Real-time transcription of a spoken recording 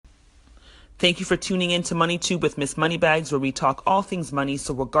Thank you for tuning in to MoneyTube with Miss Moneybags, where we talk all things money.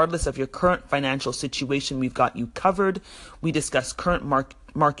 So regardless of your current financial situation, we've got you covered. We discuss current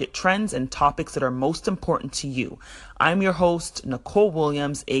market trends and topics that are most important to you. I'm your host, Nicole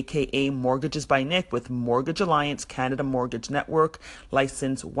Williams, aka Mortgages by Nick, with Mortgage Alliance Canada Mortgage Network,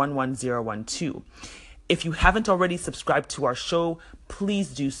 license 11012. If you haven't already subscribed to our show, please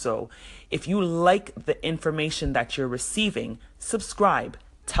do so. If you like the information that you're receiving, subscribe,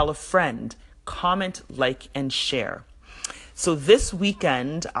 tell a friend, comment, like, and share. So this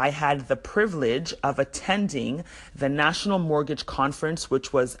weekend, I had the privilege of attending the National Mortgage Conference,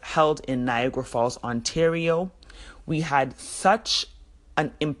 which was held in Niagara Falls, Ontario. We had such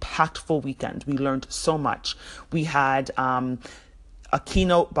an impactful weekend. We learned so much. We had a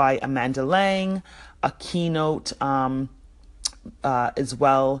keynote by Amanda Lang, a keynote as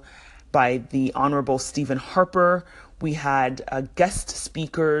well by the Honorable Stephen Harper. We had guest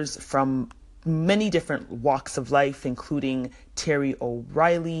speakers from many different walks of life, including Terry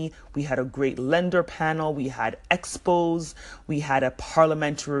O'Reilly. We had a great lender panel. We had expos. We had a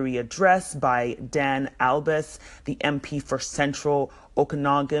parliamentary address by Dan Albus, the MP for Central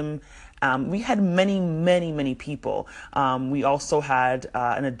Okanagan. We had many people. We also had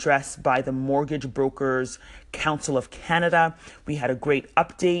an address by the Mortgage Brokers Council of Canada. We had a great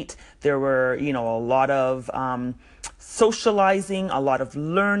update. There were, a lot of socializing, a lot of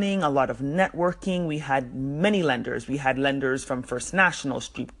learning, a lot of networking. We had many lenders. We had lenders from First National,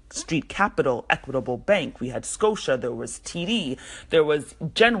 Street Capital, Equitable Bank. We had Scotia. There was TD. There was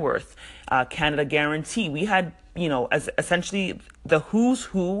Genworth, Canada Guarantee. We had, as essentially the who's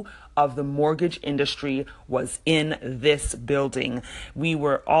who of the mortgage industry was in this building. We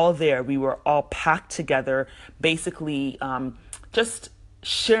were all there. We were all packed together, basically just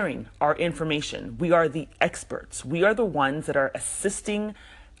sharing our information. We are the experts. We are the ones that are assisting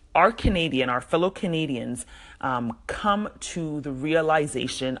our fellow Canadians come to the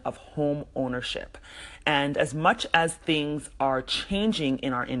realization of home ownership. And as much as things are changing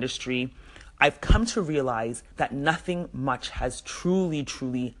in our industry, I've come to realize that nothing much has truly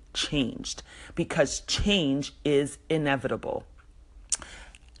changed, because change is inevitable.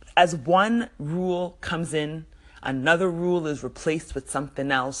 As one rule comes in, another rule is replaced with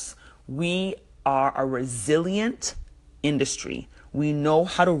something else. We are a resilient industry. We know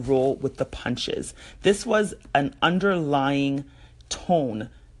how to roll with the punches. This was an underlying tone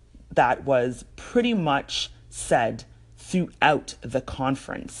that was pretty much said throughout the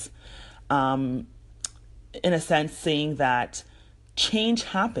conference. In a sense, saying that change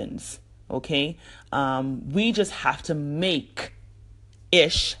happens, okay? We just have to make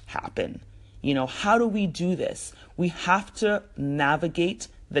ish happen. How do we do this? We have to navigate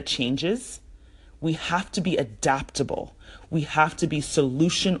the changes. We have to be adaptable. We have to be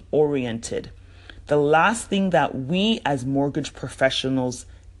solution oriented. The last thing that we as mortgage professionals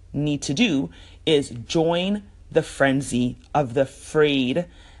need to do is join the frenzy of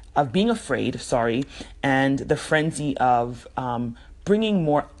being afraid, and the frenzy of bringing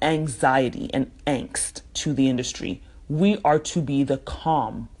more anxiety and angst to the industry. We are to be the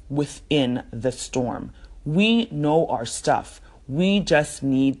calm within the storm. We know our stuff. We just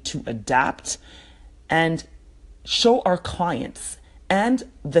need to adapt and show our clients and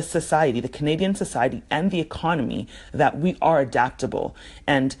the society, the Canadian society and the economy, that we are adaptable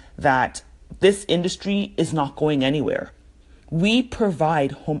and that this industry is not going anywhere. We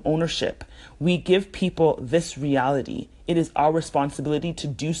provide home ownership. We give people this reality. It is our responsibility to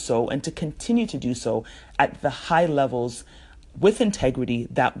do so and to continue to do so at the high levels with integrity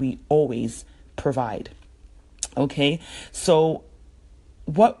that we always provide. Okay, so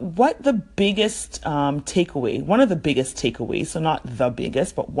what the biggest takeaway, one of the biggest takeaways, so not the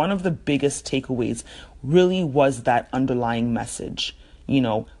biggest, but one of the biggest takeaways really was that underlying message.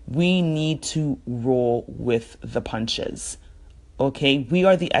 We need to roll with the punches. Okay, we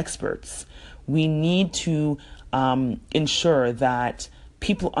are the experts. We need to ensure that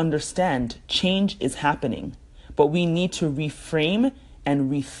people understand change is happening, but we need to reframe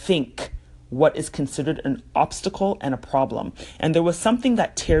and rethink what is considered an obstacle and a problem. And there was something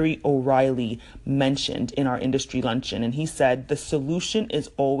that Terry O'Reilly mentioned in our industry luncheon, and he said the solution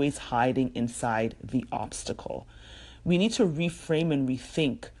is always hiding inside the obstacle. We need to reframe and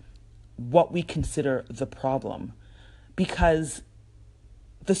rethink what we consider the problem, because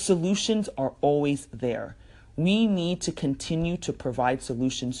the solutions are always there. We need to continue to provide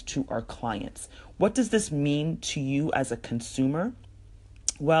solutions to our clients. What does this mean to you as a consumer?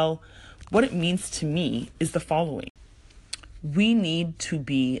 Well, what it means to me is the following. We need to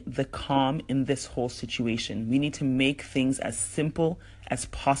be the calm in this whole situation. We need to make things as simple as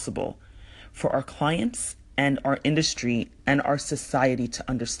possible for our clients and our industry and our society to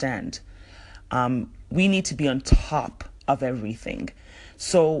understand. We need to be on top of everything.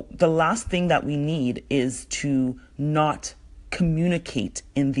 So the last thing that we need is to not communicate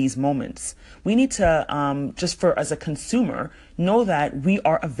in these moments. We need to, as a consumer, know that we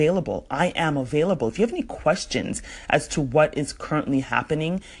are available. I am available. If you have any questions as to what is currently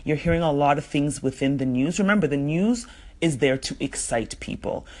happening, you're hearing a lot of things within the news. Remember, the news is there to excite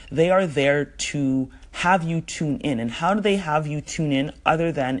people. They are there to have you tune in. And how do they have you tune in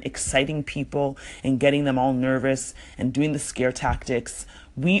other than exciting people and getting them all nervous and doing the scare tactics?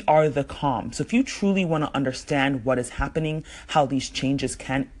 We are the calm. So if you truly want to understand what is happening, how these changes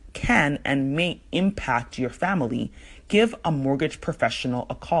can and may impact your family, give a mortgage professional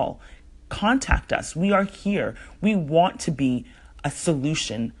a call. Contact us. We are here. We want to be a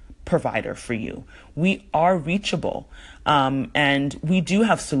solution provider for you. We are reachable, and we do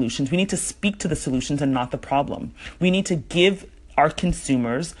have solutions. We need to speak to the solutions and not the problem. We need to give our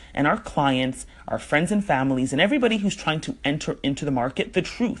consumers and our clients, our friends and families, and everybody who's trying to enter into the market the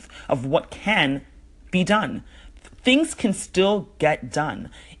truth of what can be done. Things can still get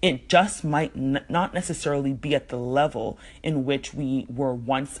done. It just might not necessarily be at the level in which we were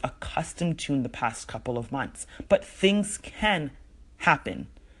once accustomed to in the past couple of months, but things can happen.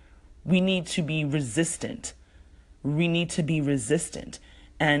 We need to be resistant.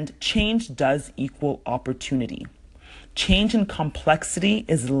 And change does equal opportunity. Change and complexity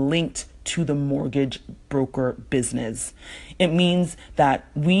is linked to the mortgage broker business. It means that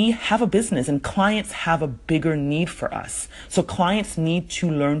we have a business and clients have a bigger need for us. So clients need to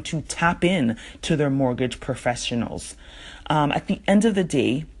learn to tap in to their mortgage professionals. At the end of the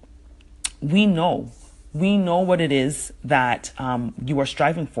day, we know what it is that you are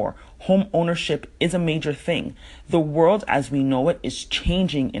striving for. Home ownership is a major thing. The world as we know it is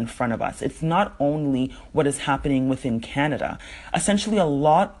changing in front of us. It's not only what is happening within Canada. Essentially, a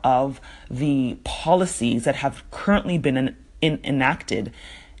lot of the policies that have currently been enacted,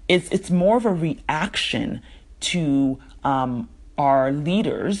 it's more of a reaction to our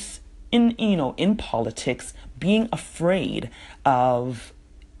leaders in politics being afraid of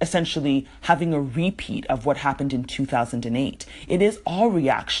essentially having a repeat of what happened in 2008. It is all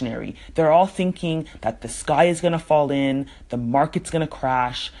reactionary. They're all thinking that the sky is going to fall in, the market's going to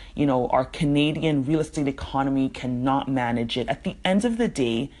crash, our Canadian real estate economy cannot manage it. At the end of the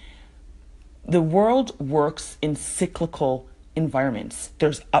day, the world works in cyclical environments.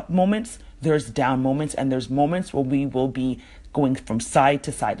 There's up moments, there's down moments, and there's moments where we will be going from side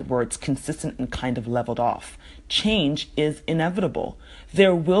to side, where it's consistent and kind of leveled off. Change is inevitable.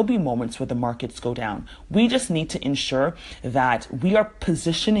 There will be moments where the markets go down. We just need to ensure that we are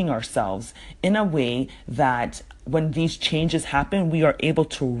positioning ourselves in a way that when these changes happen, we are able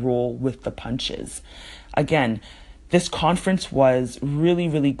to roll with the punches. Again, this conference was really,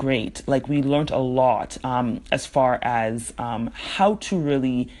 really great. We learned a lot as far as how to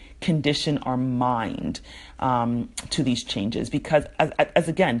really condition our mind to these changes, because as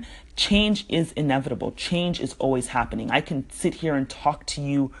again, change is inevitable. Change is always happening. I can sit here and talk to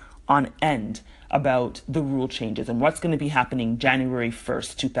you on end about the rule changes and what's going to be happening January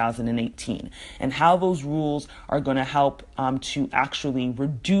 1st, 2018, and how those rules are going to help to actually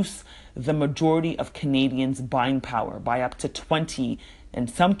reduce the majority of Canadians' buying power by up to 20, in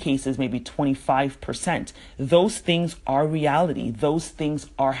some cases, maybe 25%. Those things are reality. Those things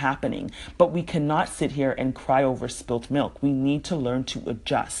are happening. But we cannot sit here and cry over spilt milk. We need to learn to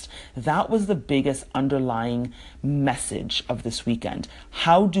adjust. That was the biggest underlying message of this weekend.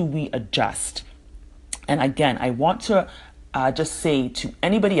 How do we adjust? And again, I want to just say to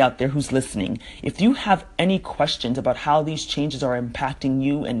anybody out there who's listening, if you have any questions about how these changes are impacting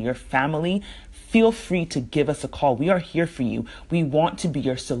you and your family, feel free to give us a call. We are here for you. We want to be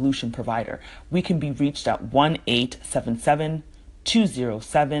your solution provider. We can be reached at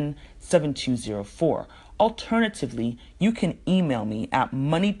 1-877-207-7204. Alternatively, you can email me at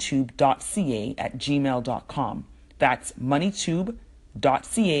moneytube.ca@gmail.com. That's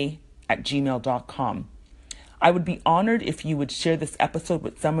moneytube.ca@gmail.com. I would be honored if you would share this episode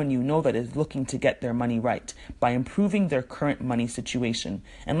with someone you know that is looking to get their money right by improving their current money situation.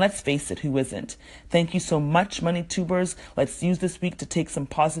 And let's face it, who isn't? Thank you so much, Money Tubers. Let's use this week to take some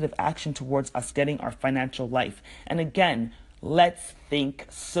positive action towards us getting our financial life. And again, let's think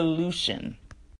solution.